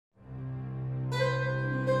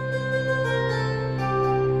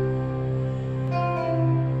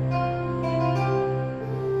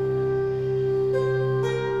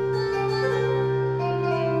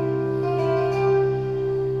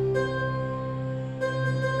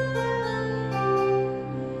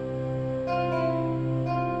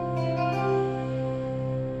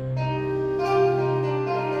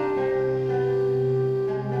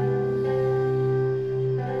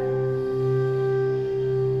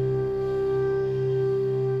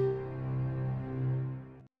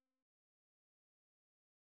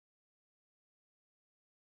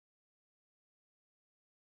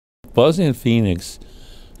Bosnian Phoenix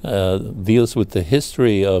deals with the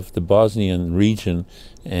history of the Bosnian region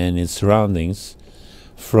and its surroundings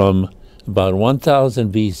from about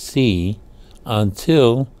 1000 BC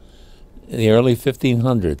until the early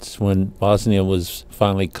 1500s, when Bosnia was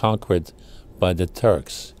finally conquered by the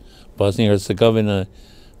Turks. Bosnia and Herzegovina,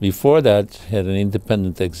 before that, had an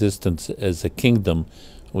independent existence as a kingdom,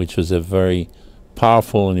 which was a very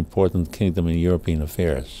powerful and important kingdom in European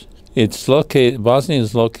affairs. Bosnia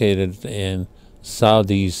is located in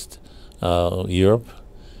southeast Europe,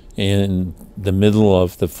 in the middle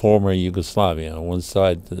of the former Yugoslavia. On one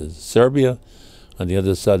side is Serbia, on the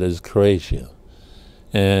other side is Croatia.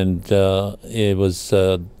 And it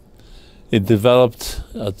developed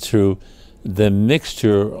through the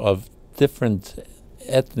mixture of different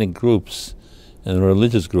ethnic groups and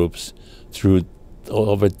religious groups through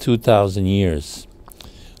over 2,000 years.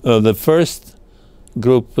 The first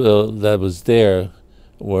group that was there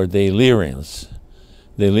were the Illyrians.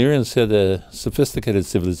 The Illyrians had a sophisticated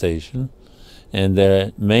civilization, and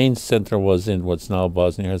their main center was in what's now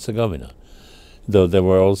Bosnia and Herzegovina, though they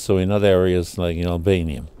were also in other areas like in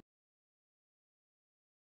Albania.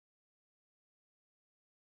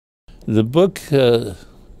 The book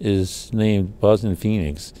is named Bosnian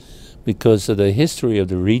Phoenix because of the history of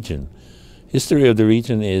the region. History of the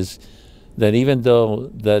region is that even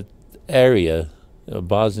though that area, the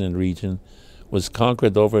Bosnian region, was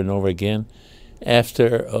conquered over and over again,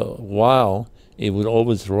 after a while it would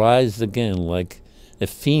always rise again like a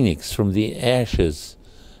phoenix from the ashes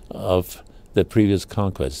of the previous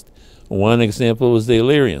conquest. One example was the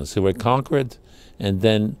Illyrians, who were conquered and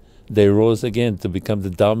then they rose again to become the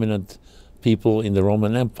dominant people in the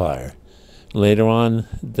Roman Empire. Later on,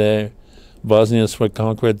 the Bosnians were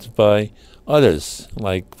conquered by others,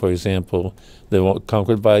 like, for example, they were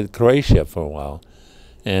conquered by Croatia for a while.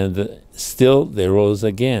 And still, they rose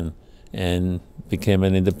again and became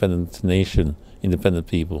an independent nation, independent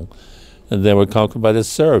people. And they were conquered by the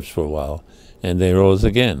Serbs for a while, and they rose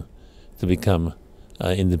again to become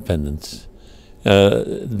independent.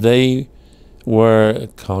 They were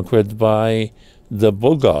conquered by the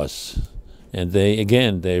Bulgars, and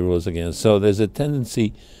they rose again. So there's a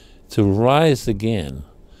tendency to rise again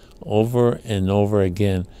over and over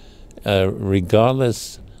again,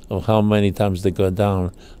 regardless of how many times they go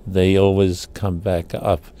down, they always come back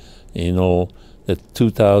up in all the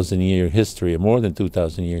 2,000-year history, or more than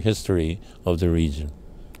 2,000-year history of the region.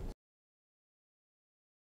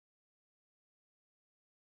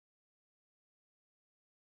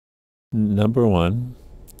 Number one,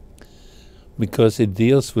 because it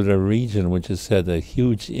deals with a region which has had a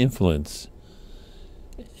huge influence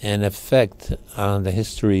and effect on the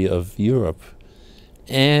history of Europe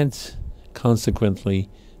and consequently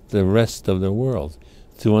the rest of the world.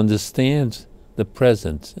 To understand the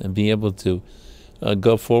present and be able to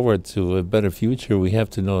go forward to a better future, we have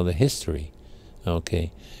to know the history,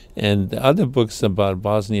 okay? And the other books about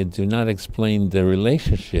Bosnia do not explain the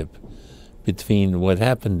relationship between what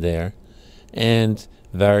happened there and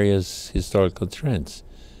various historical trends.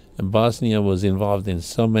 And Bosnia was involved in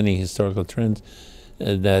so many historical trends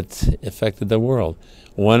that affected the world.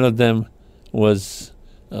 One of them was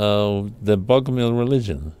the Bogomil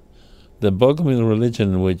religion. The Bogomil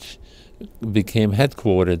religion, which became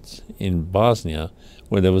headquartered in Bosnia,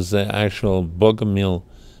 where there was an actual Bogomil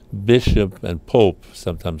bishop and pope,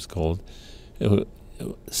 sometimes called,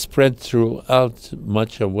 spread throughout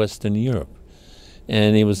much of Western Europe.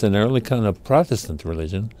 And it was an early kind of Protestant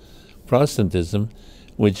religion, Protestantism,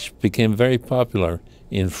 which became very popular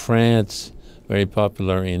in France, very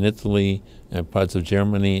popular in Italy and parts of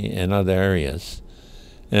Germany and other areas.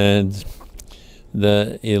 And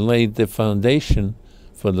it laid the foundation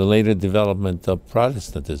for the later development of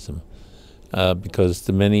Protestantism, because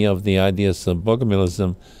many of the ideas of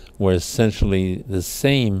Bogomilism were essentially the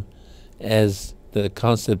same as the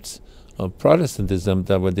concepts of Protestantism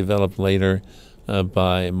that were developed later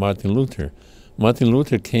by Martin Luther. Martin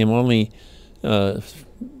Luther came only a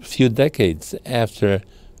few decades after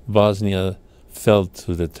Bosnia fell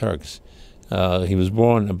to the Turks. He was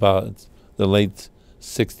born about the late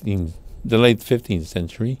 15th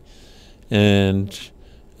century, and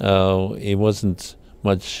it wasn't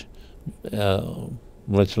much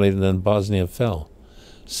later than Bosnia fell.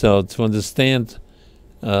 So to understand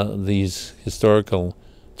these historical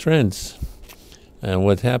trends and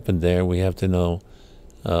what happened there, we have to know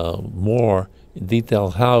more in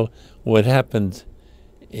detail how what happened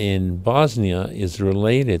in Bosnia is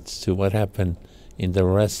related to what happened in the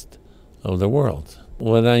rest of the world.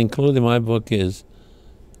 What I include in my book is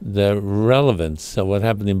the relevance of what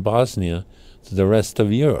happened in Bosnia to the rest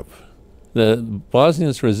of Europe. The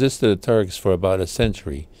Bosnians resisted the Turks for about a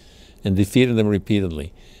century and defeated them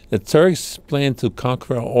repeatedly. The Turks planned to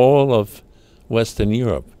conquer all of Western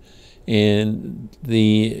Europe. In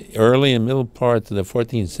the early and middle part of the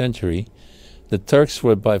 14th century, the Turks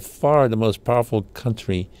were by far the most powerful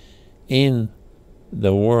country in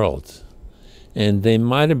the world. And they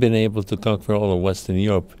might have been able to conquer all of Western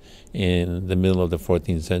Europe in the middle of the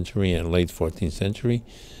 14th century and late 14th century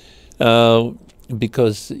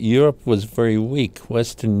because Europe was very weak.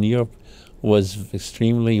 Western Europe was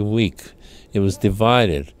extremely weak. It was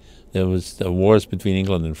divided. There was the wars between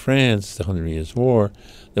England and France, the 100 Years' War.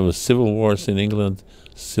 There was civil wars in England,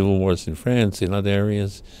 civil wars in France, in other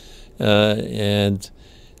areas. And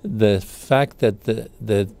the fact that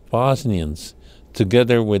the Bosnians,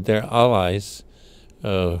 together with their allies,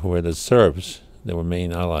 who were the Serbs, they were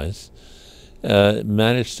main allies,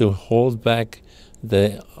 managed to hold back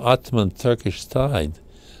the Ottoman Turkish tide,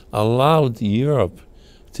 allowed Europe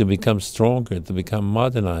to become stronger, to become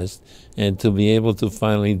modernized, and to be able to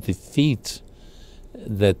finally defeat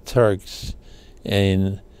the Turks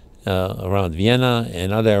in around Vienna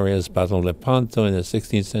and other areas, Battle of Lepanto in the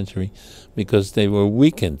 16th century, because they were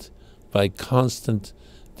weakened by constant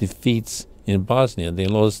defeats in Bosnia. They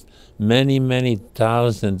lost many, many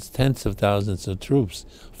thousands, tens of thousands of troops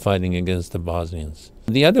fighting against the Bosnians.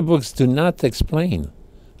 The other books do not explain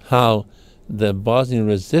how the Bosnian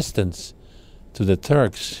resistance to the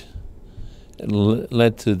Turks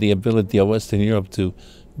led to the ability of Western Europe to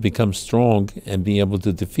become strong and be able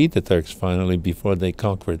to defeat the Turks finally before they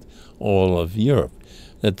conquered all of Europe.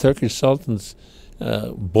 The Turkish sultans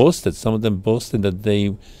boasted, some of them boasted that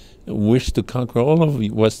they wished to conquer all of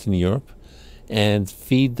Western Europe and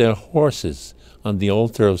feed their horses on the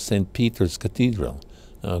altar of St. Peter's Cathedral.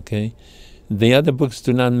 Okay, the other books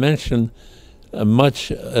do not mention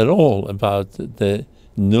much at all about the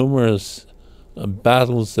numerous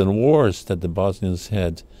battles and wars that the Bosnians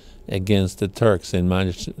had against the Turks and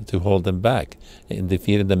managed to hold them back and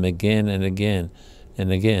defeated them again and again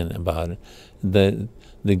and again. About it, the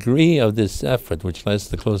degree of this effort, which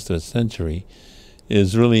lasted close to a century,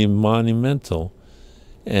 is really monumental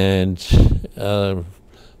and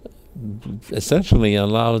essentially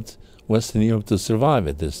allowed Western Europe to survive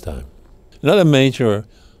at this time. Another major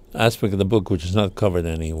aspect of the book, which is not covered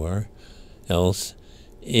anywhere else,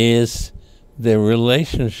 is the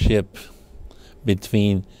relationship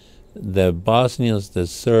between the Bosnians, the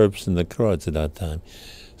Serbs, and the Croats at that time.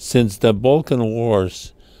 Since the Balkan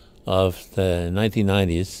Wars of the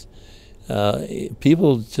 1990s,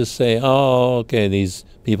 people just say, oh, okay, these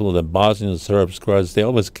people, the Bosnians, Serbs, Croats, they're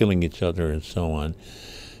always killing each other and so on.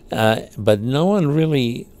 But no one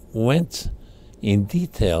really went in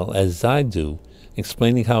detail, as I do,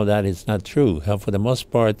 explaining how that is not true, how for the most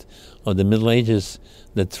part of the Middle Ages,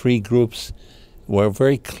 the three groups were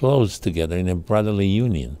very close together in a brotherly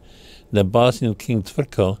union. The Bosnian king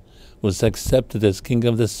Tvrko was accepted as king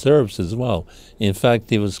of the Serbs as well. In fact,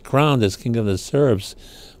 he was crowned as king of the Serbs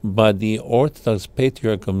by the Orthodox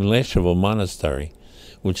Patriarch of Mileševo Monastery,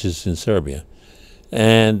 which is in Serbia.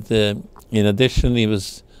 And in addition, he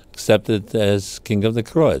was accepted as king of the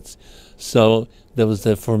Croats. So there was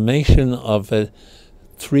the formation of a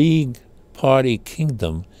three-party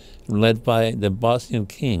kingdom led by the Bosnian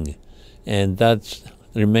king, and that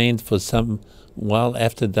remained for some while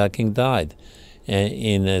after that king died,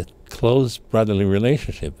 in a close brotherly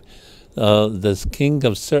relationship. The king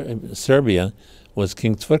of Serbia was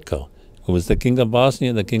King Tvrko, who was the king of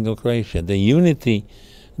Bosnia and the king of Croatia. The unity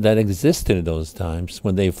that existed in those times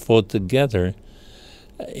when they fought together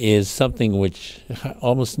is something which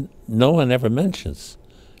almost no one ever mentions.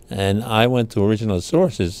 And I went to original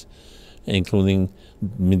sources, including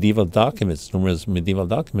medieval documents, numerous medieval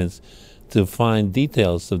documents, to find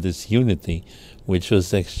details of this unity, which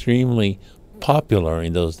was extremely popular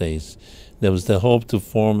in those days. There was the hope to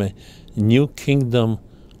form a new kingdom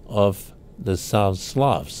of the South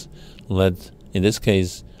Slavs, led in this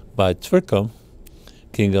case by Tvrko,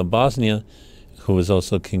 king of Bosnia, who was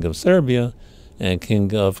also king of Serbia and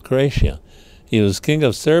king of Croatia. He was king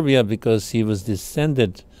of Serbia because he was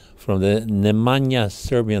descended from the Nemanja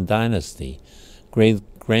Serbian dynasty,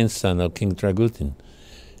 great-grandson of King Dragutin,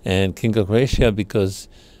 and king of Croatia because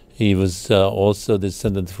he was also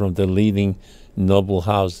descended from the leading noble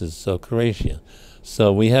houses of Croatia.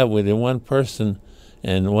 So we have within one person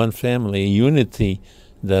and one family a unity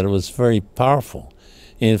that was very powerful.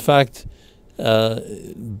 In fact,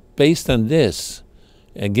 based on this,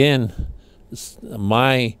 again,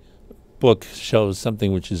 my book shows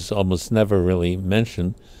something which is almost never really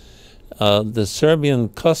mentioned. The Serbian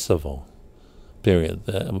Kosovo period,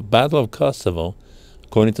 the Battle of Kosovo,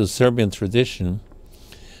 according to Serbian tradition,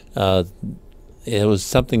 it was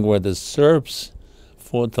something where the Serbs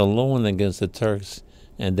fought alone against the Turks,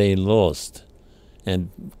 and they lost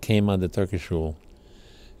and came under Turkish rule.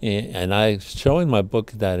 And I show in my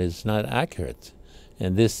book that is not accurate.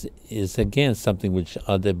 And this is, again, something which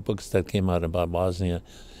other books that came out about Bosnia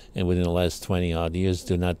and within the last 20-odd years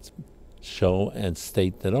do not show and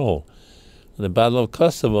state at all. The Battle of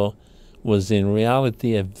Kosovo was in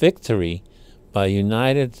reality a victory by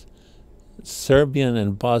united Serbian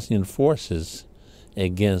and Bosnian forces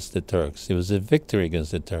against the Turks. It was a victory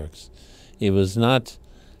against the Turks. It was not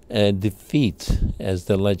a defeat, as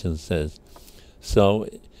the legend says. So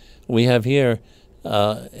we have here,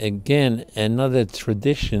 again, another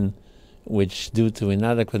tradition which, due to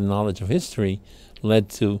inadequate knowledge of history, led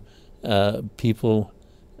to people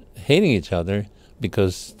hating each other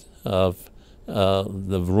because of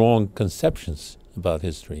the wrong conceptions about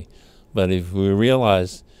history. But if we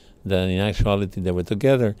realize that in actuality they were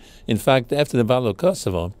together, in fact, after the Battle of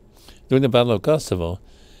Kosovo, during the Battle of Kosovo,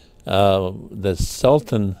 the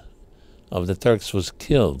Sultan of the Turks was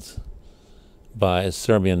killed by a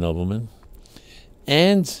Serbian nobleman,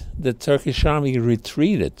 and the Turkish army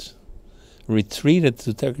retreated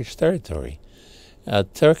to Turkish territory.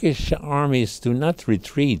 Turkish armies do not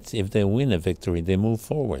retreat if they win a victory. They move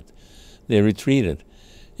forward. They retreated.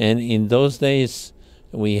 And in those days,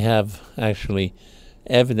 we have actually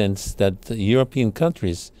evidence that the European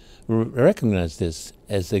countries recognize this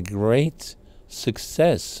as a great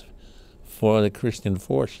success for the Christian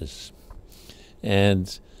forces.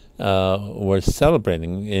 And were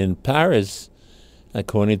celebrating. In Paris,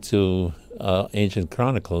 according to ancient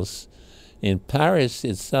chronicles, in Paris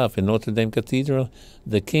itself, in Notre Dame Cathedral,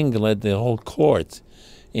 the king led the whole court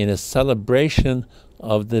in a celebration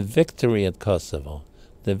of the victory at Kosovo,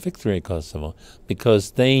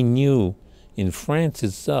 because they knew in France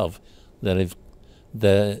itself that if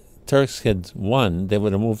the Turks had won, they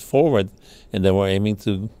would have moved forward, and they were aiming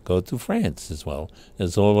to go to France as well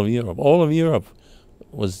as all of Europe. All of Europe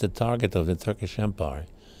was the target of the Turkish Empire.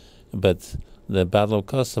 But the Battle of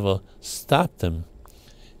Kosovo stopped them,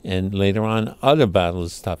 and later on other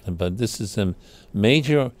battles stopped them. But this is a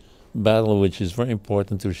major battle which is very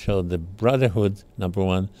important to show the brotherhood, number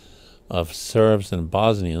one, of Serbs and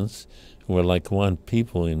Bosnians, who were like one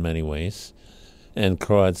people in many ways, and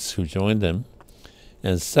Croats who joined them.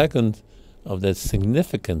 And second, of the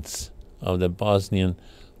significance of the Bosnian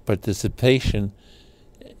participation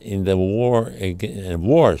in the wars against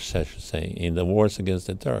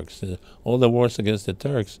the Turks. All the wars against the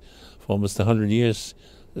Turks for almost 100 years,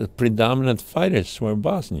 the predominant fighters were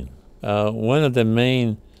Bosnian. One of the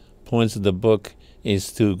main points of the book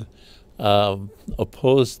is to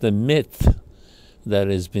oppose the myth that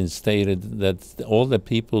has been stated that all the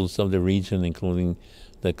peoples of the region, including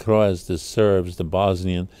the Croats, the Serbs, the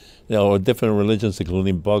Bosnian, or different religions,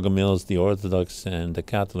 including Bogomils, the Orthodox, and the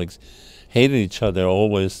Catholics, hated each other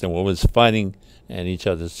always. They were always fighting at each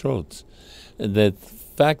other's throats. The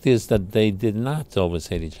fact is that they did not always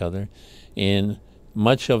hate each other. In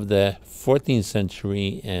much of the 14th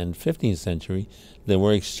century and 15th century, they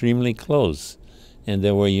were extremely close, and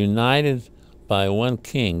they were united by one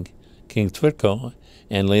king, King Tvrko,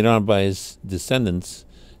 and later on by his descendants,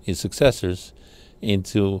 his successors,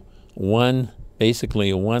 into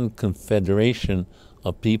basically one confederation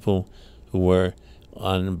of people who were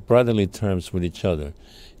on brotherly terms with each other.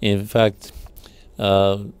 In fact,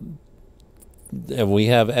 we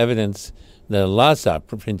have evidence that Lazar,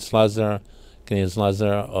 Prince Lazar, Knez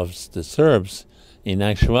Lazar of the Serbs, in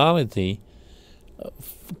actuality,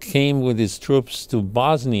 came with his troops to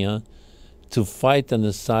Bosnia to fight on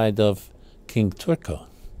the side of King Tvrko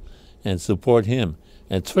and support him.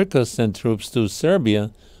 And Tvrko sent troops to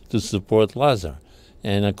Serbia to support Lazar.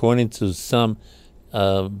 And according to some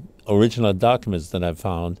original documents that I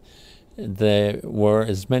found, there were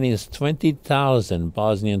as many as 20,000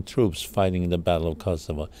 Bosnian troops fighting in the Battle of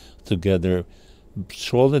Kosovo together,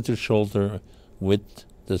 shoulder to shoulder with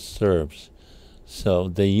the Serbs. So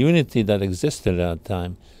the unity that existed at that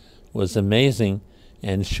time was amazing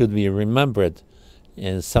and should be remembered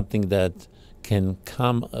as something that can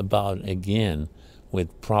come about again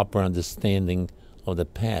with proper understanding of the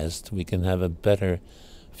past. We can have a better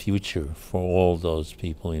future for all those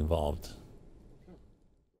people involved.